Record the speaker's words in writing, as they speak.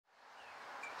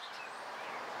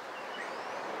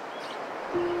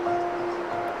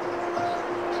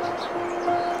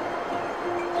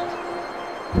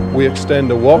we extend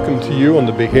a welcome to you on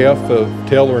the behalf of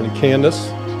Taylor and Candace,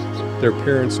 their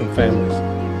parents and families.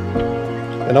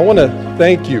 And I want to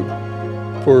thank you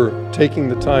for taking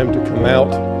the time to come out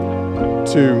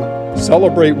to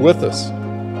celebrate with us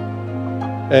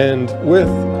and with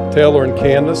Taylor and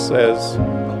Candace as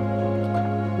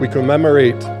we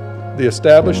commemorate the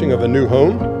establishing of a new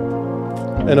home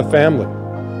and a family.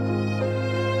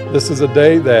 This is a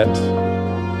day that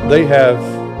they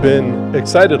have been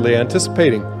excitedly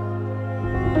anticipating.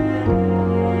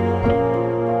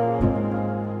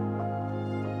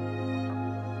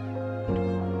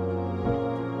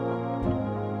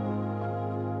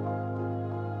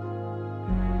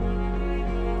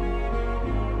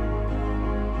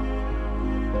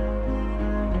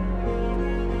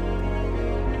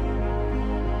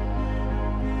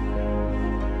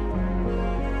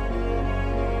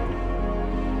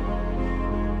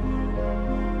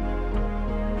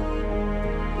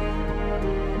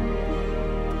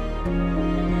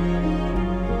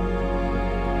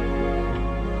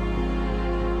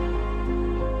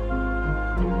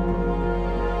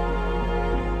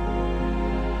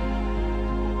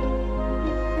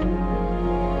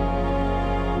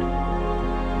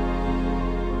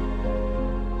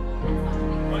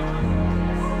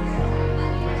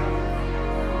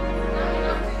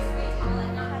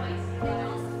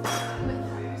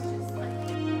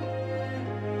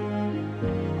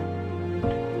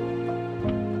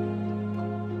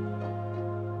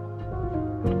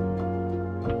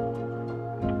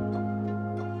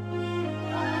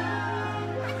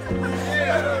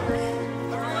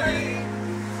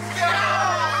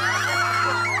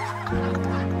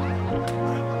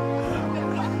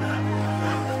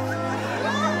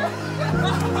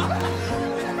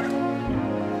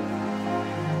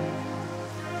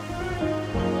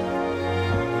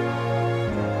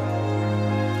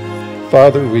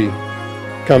 Father, we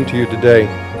come to you today,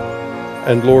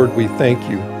 and Lord, we thank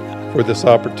you for this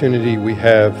opportunity we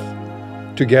have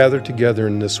to gather together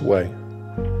in this way.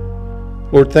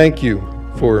 Lord, thank you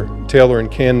for Taylor and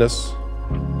Candace,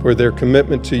 for their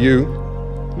commitment to you,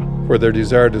 for their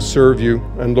desire to serve you,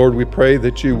 and Lord, we pray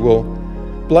that you will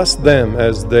bless them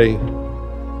as they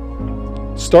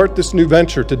start this new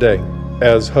venture today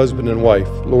as husband and wife.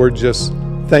 Lord, just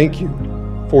thank you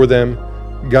for them.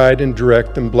 Guide and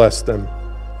direct and bless them.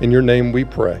 In your name we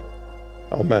pray.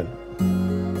 Amen.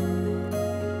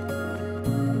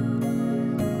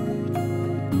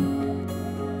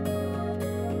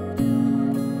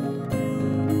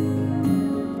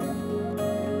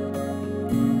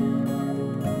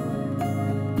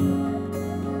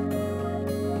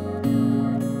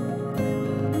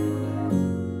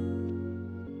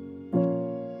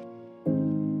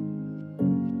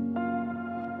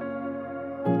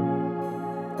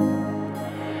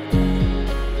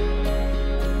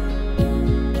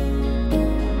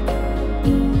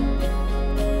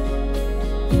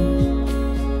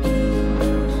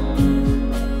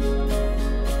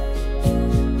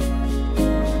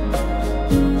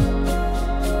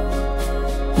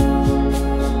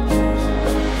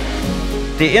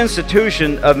 The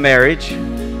institution of marriage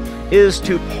is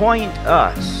to point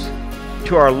us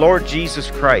to our Lord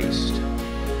Jesus Christ,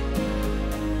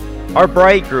 our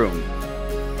bridegroom.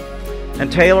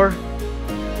 And Taylor,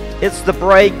 it's the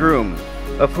bridegroom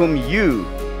of whom you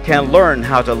can learn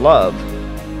how to love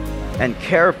and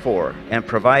care for and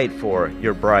provide for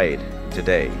your bride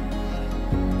today.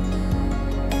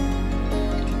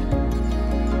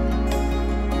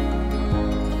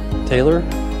 Taylor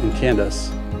and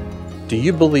Candace, do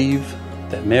you believe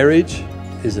that marriage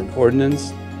is an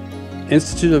ordinance,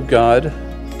 instituted of God,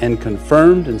 and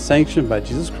confirmed and sanctioned by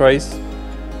Jesus Christ,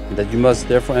 and that you must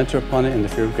therefore enter upon it in the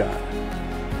fear of God?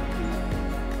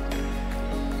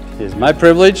 It is my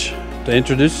privilege to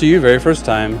introduce to you, very first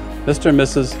time, Mr. and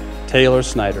Mrs. Taylor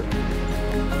Snyder.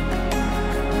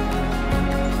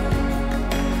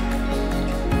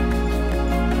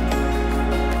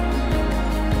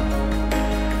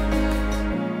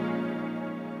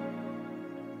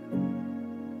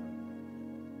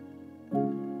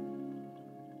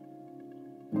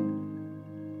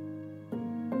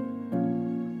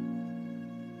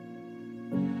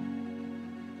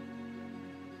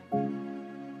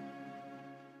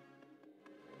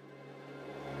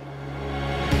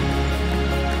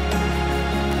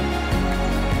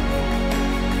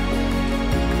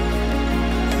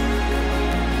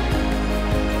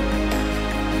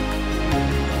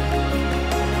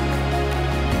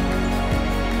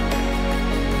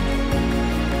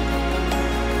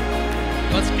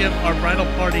 Let's give our bridal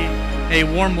party a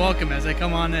warm welcome as they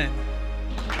come on in.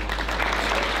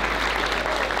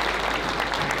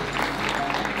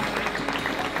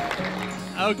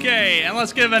 Okay, and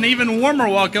let's give an even warmer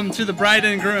welcome to the bride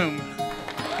and groom.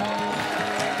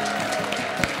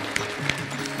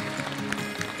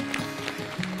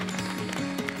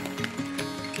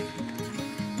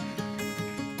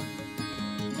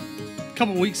 A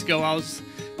couple weeks ago, I was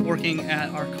working at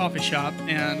our coffee shop,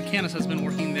 and Candace has been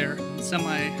working there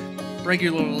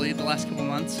semi-regularly the last couple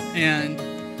months, and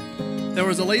there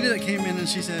was a lady that came in and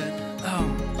she said,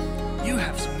 "Oh, you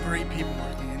have some great people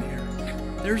working in here.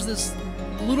 There's this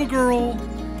little girl,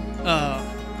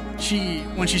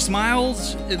 when she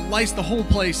smiles, it lights the whole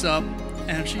place up,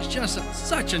 and she's just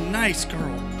such a nice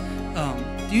girl.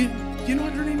 Do you know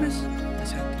what her name is?" I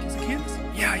said, "Is it Candace?"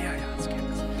 Yeah, it's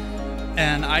Candace.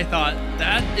 And I thought,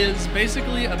 that is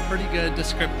basically a pretty good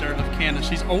descriptor of Candace.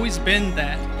 She's always been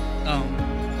that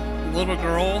little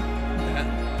girl that,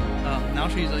 now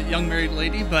she's a young married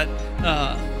lady, but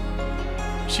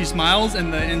she smiles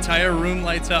and the entire room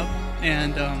lights up,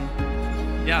 and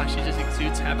yeah, she just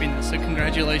exudes happiness. So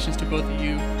congratulations to both of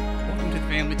you. Welcome to the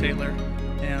family, Taylor,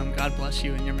 and God bless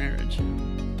you in your marriage.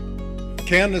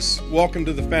 Candace, welcome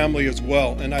to the family as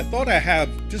well. And I thought I have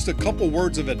just a couple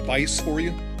words of advice for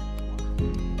you.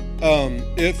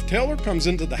 If Taylor comes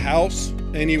into the house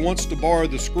and he wants to borrow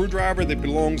the screwdriver that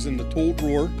belongs in the tool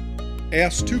drawer,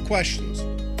 ask 2 questions.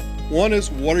 1 is,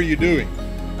 what are you doing?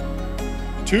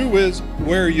 2 is,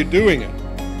 where are you doing it?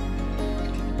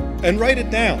 And write it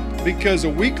down, because a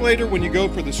week later when you go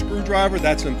for the screwdriver,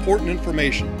 that's important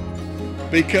information,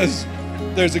 because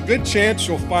there's a good chance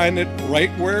you'll find it right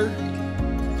where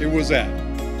it was at.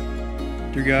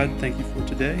 Dear God, thank you for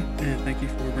today, and thank you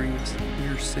for bringing us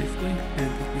here safely,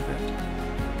 and thank you that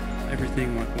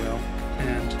everything went well.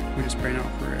 And we just pray now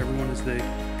for everyone as they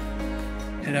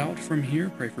head out from here.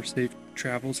 Pray for safe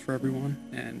travels for everyone,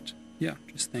 and yeah,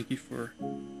 just thank you for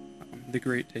the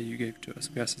great day you gave to us.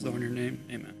 We ask this all in your name.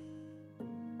 Amen.